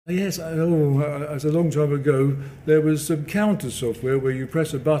Yes, as a long time ago, there was some counter software where you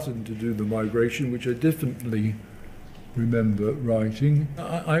press a button to do the migration, which I definitely remember writing.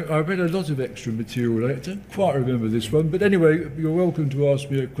 I read a lot of extra material. I don't quite remember this one, but anyway, you're welcome to ask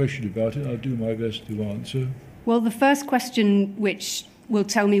me a question about it. I'll do my best to answer. Well, the first question, which will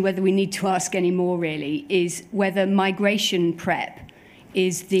tell me whether we need to ask any more really, is whether migration prep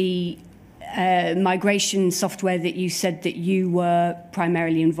is the migration software that you said that you were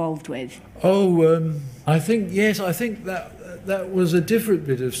primarily involved with. I think, yes, I think that was a different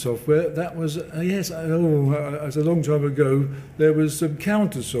bit of software. That was, yes, as a long time ago, there was some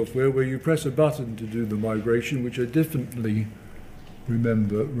counter software where you press a button to do the migration, which I definitely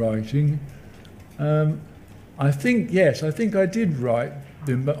remember writing. I think, yes, I think I did write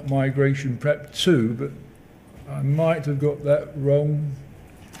the migration prep too, but I might have got that wrong.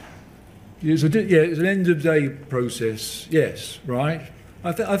 It's an end of day process, yes, right?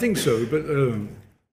 I think so, but